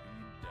 Shot speed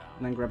down.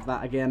 And then grab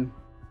that again.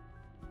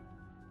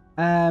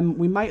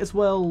 We might as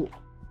well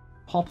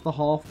pop the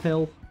Half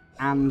Pill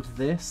and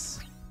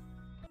this.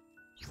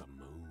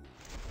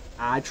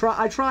 I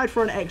tried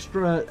for an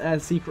extra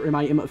secret room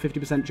item at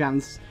 50%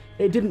 chance.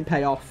 It didn't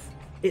pay off.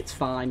 It's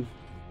fine.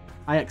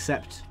 I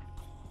accept.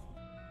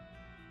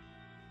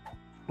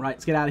 Right,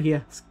 let's get out of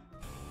here.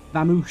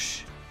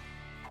 Vamoosh.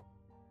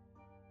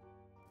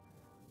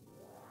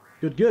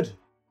 Good, good.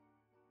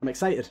 I'm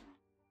excited.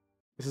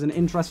 This is an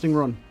interesting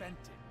run.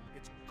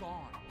 It's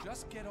gone.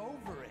 Just get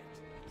over it.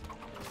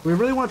 We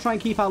really want to try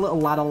and keep our little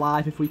lad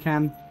alive if we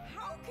can.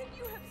 How can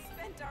you have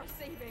spent our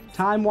savings?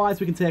 Time-wise,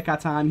 we can take our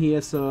time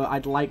here, so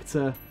I'd like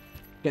to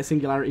get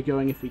Singularity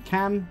going if we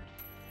can.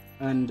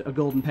 And a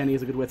golden penny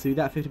is a good way to do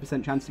that.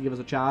 50% chance to give us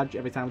a charge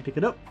every time we pick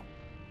it up.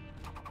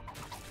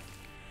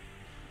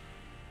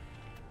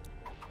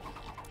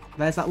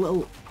 There's that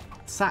little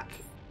sack.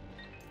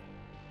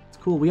 It's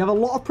cool. We have a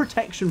lot of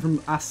protection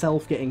from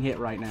ourselves getting hit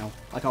right now.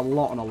 Like a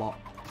lot and a lot.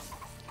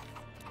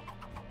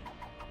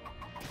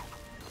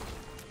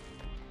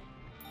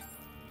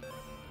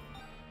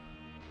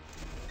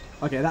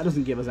 Okay, that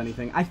doesn't give us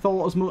anything. I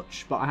thought as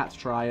much, but I had to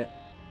try it.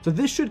 So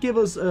this should give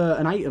us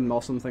an item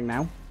or something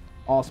now.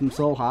 Awesome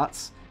soul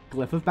hearts.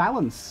 Glyph of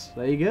balance.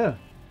 There you go.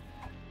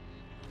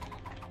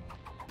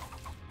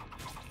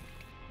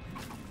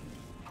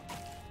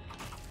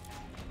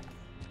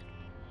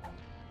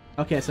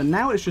 Okay, so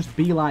now it's just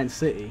Beeline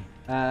City.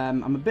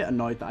 I'm a bit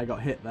annoyed that I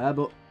got hit there,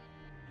 but...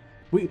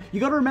 You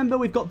got to remember,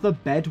 we've got the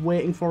bed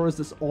waiting for us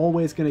that's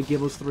always going to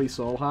give us 3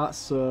 soul hearts,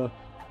 so...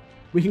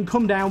 We can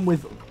come down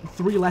with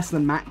 3 less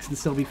than max and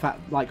still be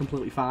like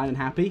completely fine and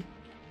happy.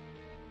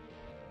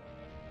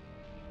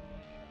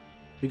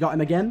 We got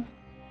him again.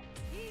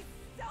 He's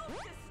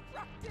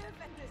self-destructive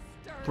and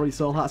disturbed. 3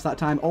 soul hearts that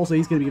time. Also,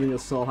 he's going to be giving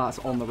us soul hearts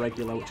on the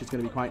regular, which is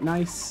going to be quite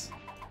nice.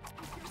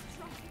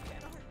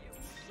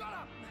 Shut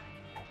up, Mac.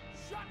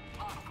 Shut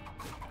up.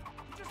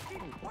 You just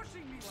keep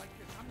pushing me like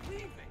this. I'm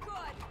leaving.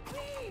 Good.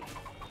 Leave.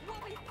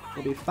 We'll be fine.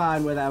 We'll be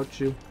fine without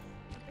you.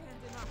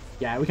 Abandon us.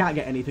 Yeah, we can't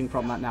get anything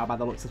from that now by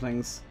the looks of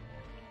things.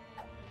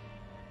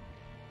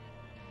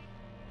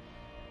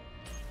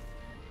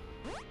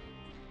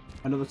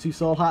 Another 2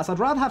 soul hearts. I'd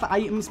rather have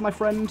items, my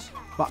friend.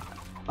 But,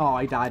 oh,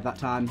 I died that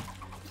time.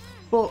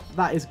 But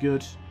that is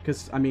good.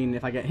 Because, I mean,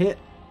 if I get hit,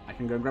 I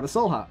can go and grab a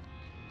soul heart.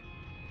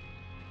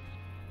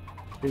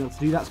 Being able to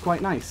do that's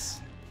quite nice.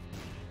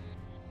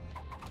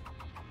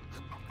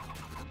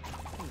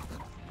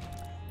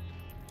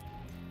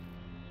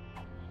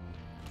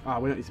 Ah,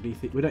 we don't need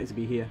to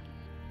be here.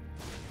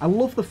 I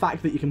love the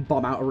fact that you can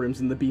bomb outer rooms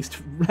in the beast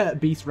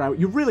route.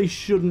 You really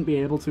shouldn't be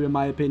able to, in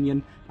my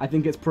opinion. I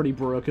think it's pretty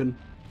broken.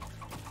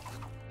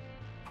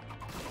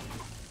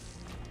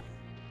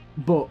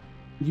 But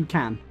you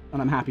can,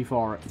 and I'm happy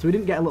for it. So we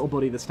didn't get a little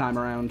buddy this time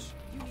around.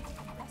 You need to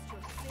confess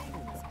your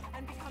sins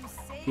and become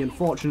saved. He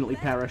unfortunately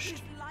Let perished.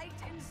 his light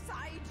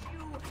inside you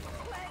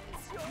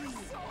cleanse your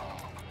soul.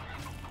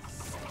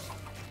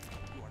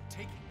 You are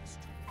taking this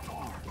too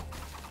far.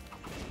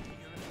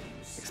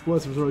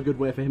 Explosives are a good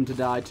way for him to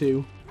die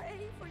too.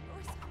 Pray for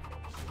your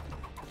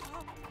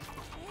salvation.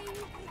 Pray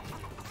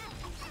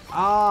with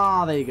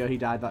Ah, there you go. He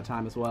died that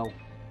time as well.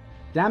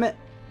 Damn it.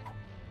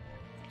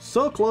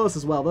 So close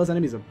as well. Those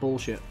enemies are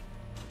bullshit.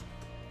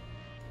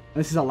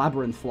 This is a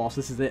labyrinth, Floss.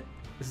 This is it.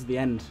 This is the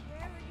end.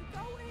 Where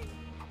are you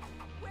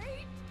going?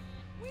 Wait!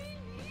 We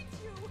need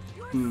you!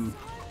 Your Hmm. son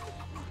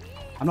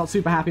needs I'm not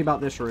super happy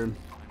about this room.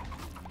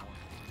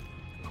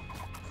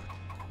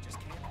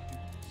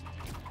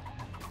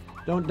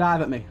 Don't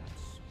dive at me.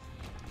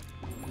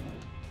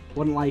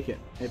 Wouldn't like it.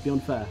 It'd be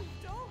unfair.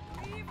 Don't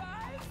leave us!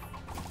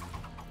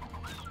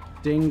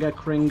 Dinga,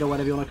 Kringa,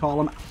 whatever you want to call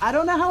them. I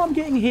don't know how I'm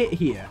getting hit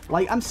here.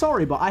 Like, I'm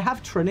sorry, but I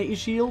have Trinity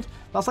Shield.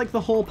 That's like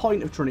the whole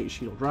point of Trinity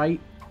Shield, right?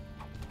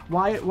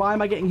 Why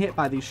am I getting hit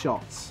by these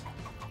shots?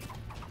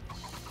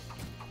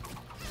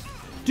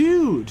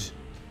 Dude!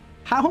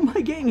 How am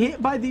I getting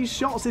hit by these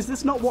shots? Is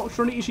this not what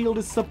Trinity Shield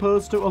is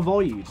supposed to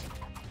avoid?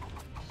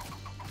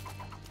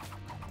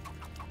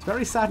 It's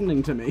very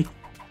saddening to me.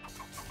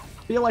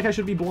 I feel like I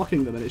should be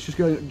blocking them and it's just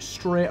going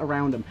straight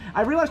around them.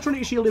 I realise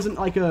Trinity Shield isn't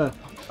like a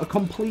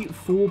complete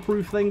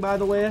foolproof thing, by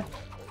the way.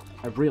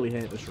 I really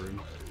hate this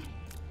room.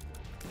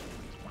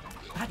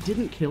 That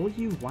didn't kill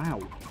you?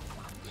 Wow.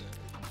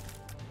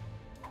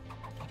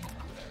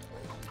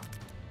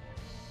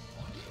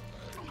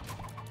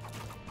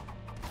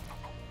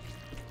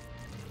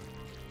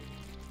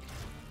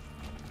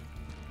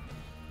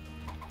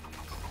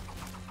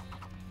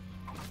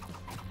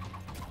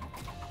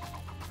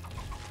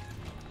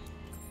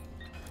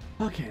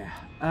 Okay,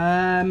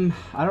 I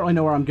don't really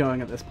know where I'm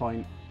going at this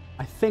point.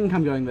 I think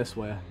I'm going this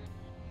way.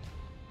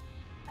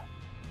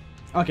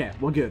 Okay,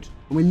 we're good.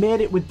 And we made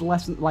it with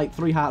less than, like,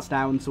 3 hearts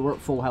down, so we're at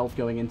full health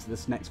going into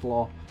this next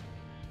floor.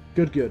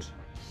 Good, good.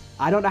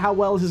 I don't know how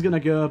well this is going to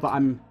go, but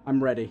I'm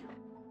ready.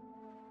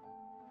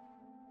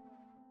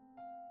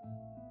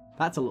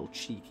 That's a little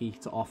cheeky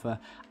to offer.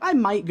 I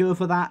might go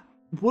for that.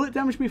 Will it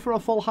damage me for a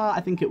full heart?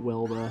 I think it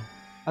will, though.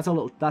 That's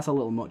a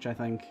little much, I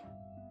think.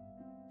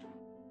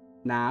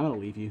 Nah, I'm gonna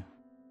leave you.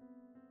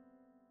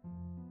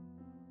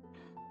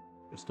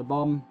 Just a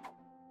bomb.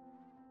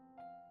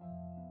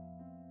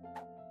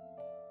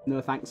 No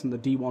thanks on the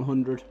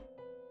D100.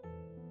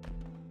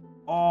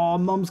 Oh,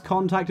 Mum's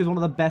Contact is one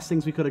of the best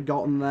things we could have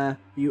gotten there.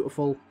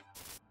 Beautiful.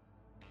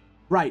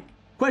 Right.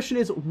 Question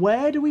is,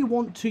 where do we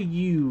want to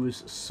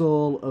use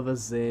Soul of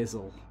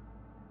Azazel?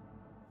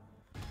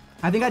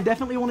 I think I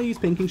definitely want to use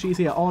Pinking Cheese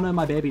here. Oh no,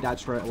 my baby died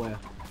straight away.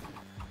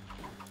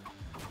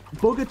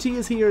 Booger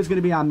Tears here is going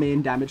to be our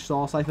main damage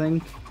source, I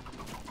think.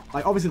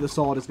 Like, obviously the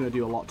sword is going to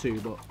do a lot too,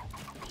 but...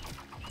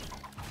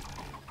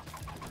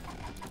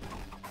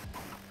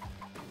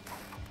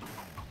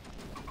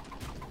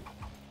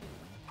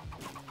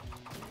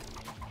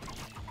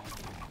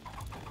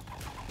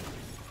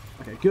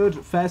 Okay,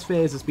 good. First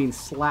phase has been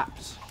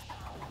slapped.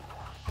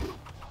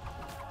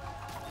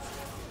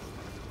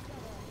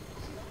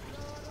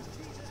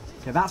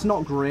 Okay, that's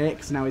not great,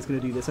 because now he's going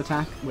to do this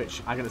attack,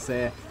 which I gotta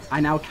say,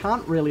 I now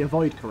can't really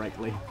avoid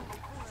correctly.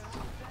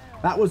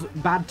 That was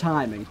bad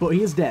timing, but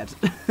he is dead.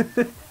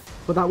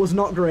 But that was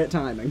not great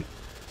timing.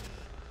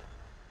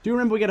 Do you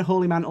remember we get a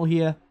Holy Mantle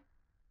here?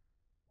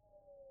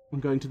 I'm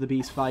going to the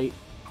beast fight.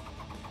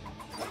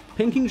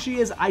 Pinking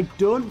Shears, I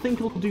don't think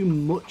it'll do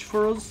much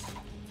for us.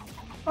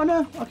 Oh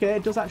no, okay,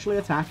 it does actually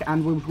attack,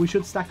 and we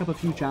should stack up a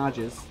few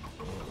charges.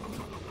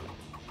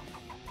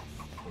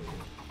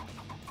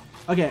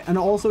 Okay, and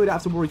also we don't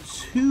have to worry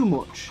too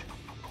much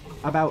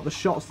about the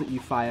shots that you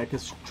fire,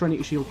 because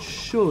Trinity Shield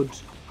should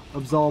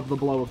absorb the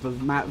blow of the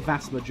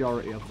vast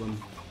majority of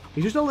them.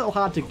 He's just a little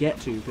hard to get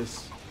to,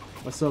 because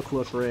we're so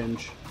close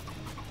range.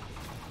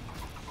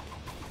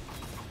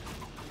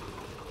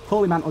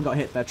 Holy Mantle got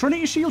hit there.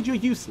 Trinity Shield, you're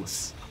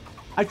useless.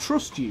 I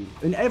trust you,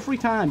 and every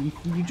time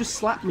you just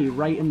slap me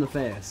right in the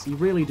face. You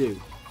really do.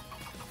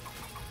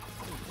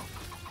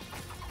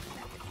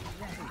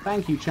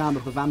 Thank you, Charm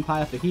of the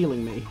Vampire, for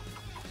healing me.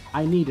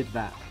 I needed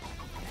that.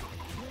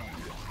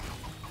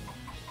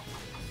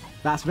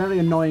 That's a very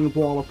annoying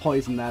wall of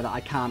poison there that I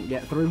can't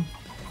get through.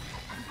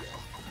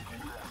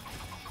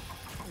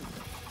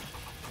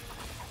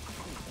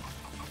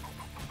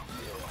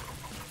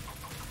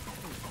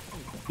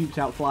 Puked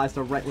out flies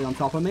directly on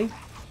top of me.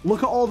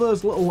 Look at all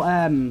those little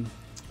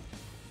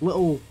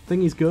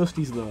thingies,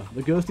 ghosties though.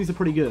 The ghosties are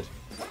pretty good.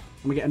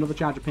 And we get another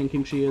charge of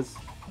Pinking Shears.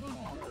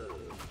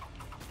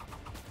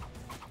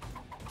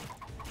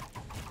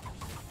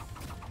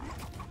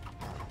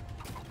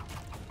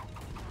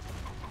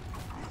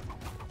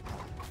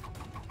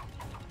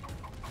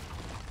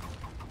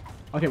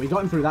 Okay, we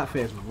got him through that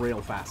phase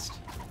real fast.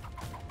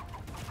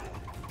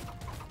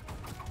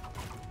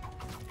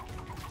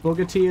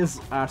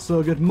 Bugger are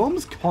so good.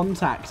 Mum's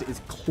Contact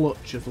is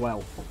clutch as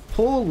well.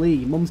 Holy,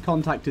 Mum's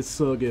Contact is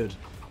so good.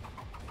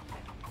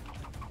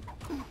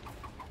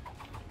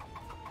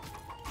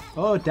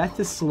 Oh, death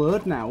is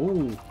slowed now.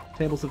 Ooh,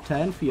 tables have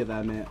turned for you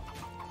there, mate.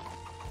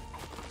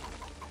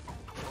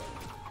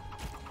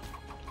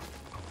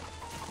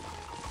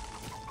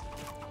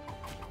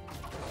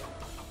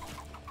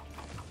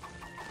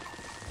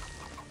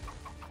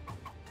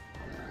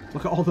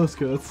 Look at all those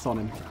ghosts on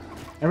him.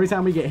 Every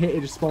time we get hit,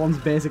 it just spawns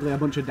basically a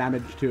bunch of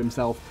damage to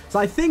himself. So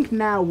I think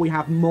now we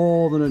have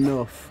more than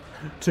enough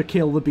to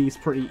kill the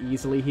beast pretty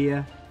easily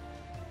here.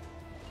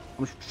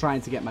 I'm just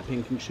trying to get my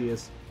Pinking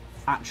Shears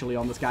actually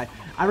on this guy.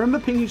 I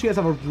remember Pinking Shears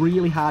have a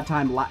really hard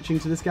time latching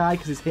to this guy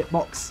because his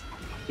hitbox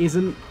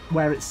isn't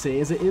where it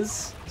says it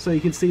is. So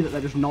you can see that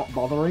they're just not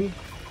bothering,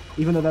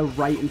 even though they're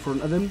right in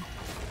front of him.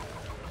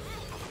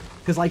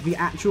 Because, like, the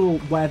actual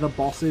where the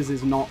boss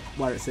is not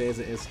where it says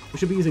it is. We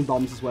should be using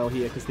bombs as well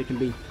here, because they can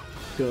be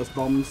ghost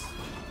bombs.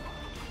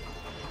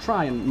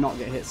 Try and not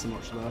get hit so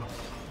much, though.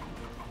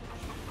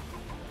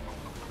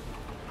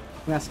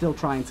 We are still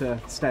trying to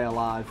stay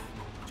alive,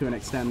 to an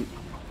extent.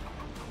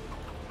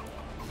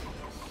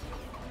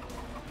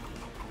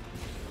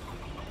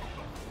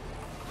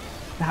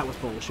 That was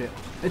bullshit.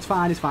 It's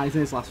fine, it's fine. He's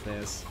in his last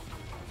phase.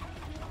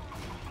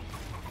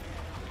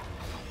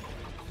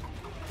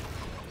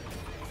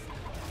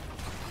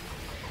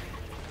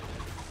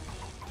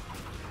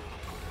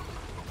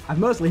 I've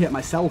mostly hit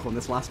myself on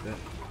this last bit,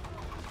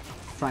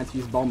 trying to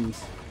use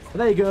bombs. But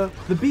there you go.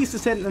 The Beast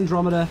of Saint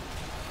Andromeda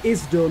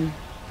is done.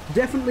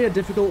 Definitely a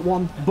difficult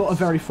one, but a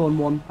very fun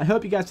one. I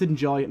hope you guys did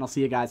enjoy, and I'll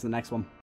see you guys in the next one.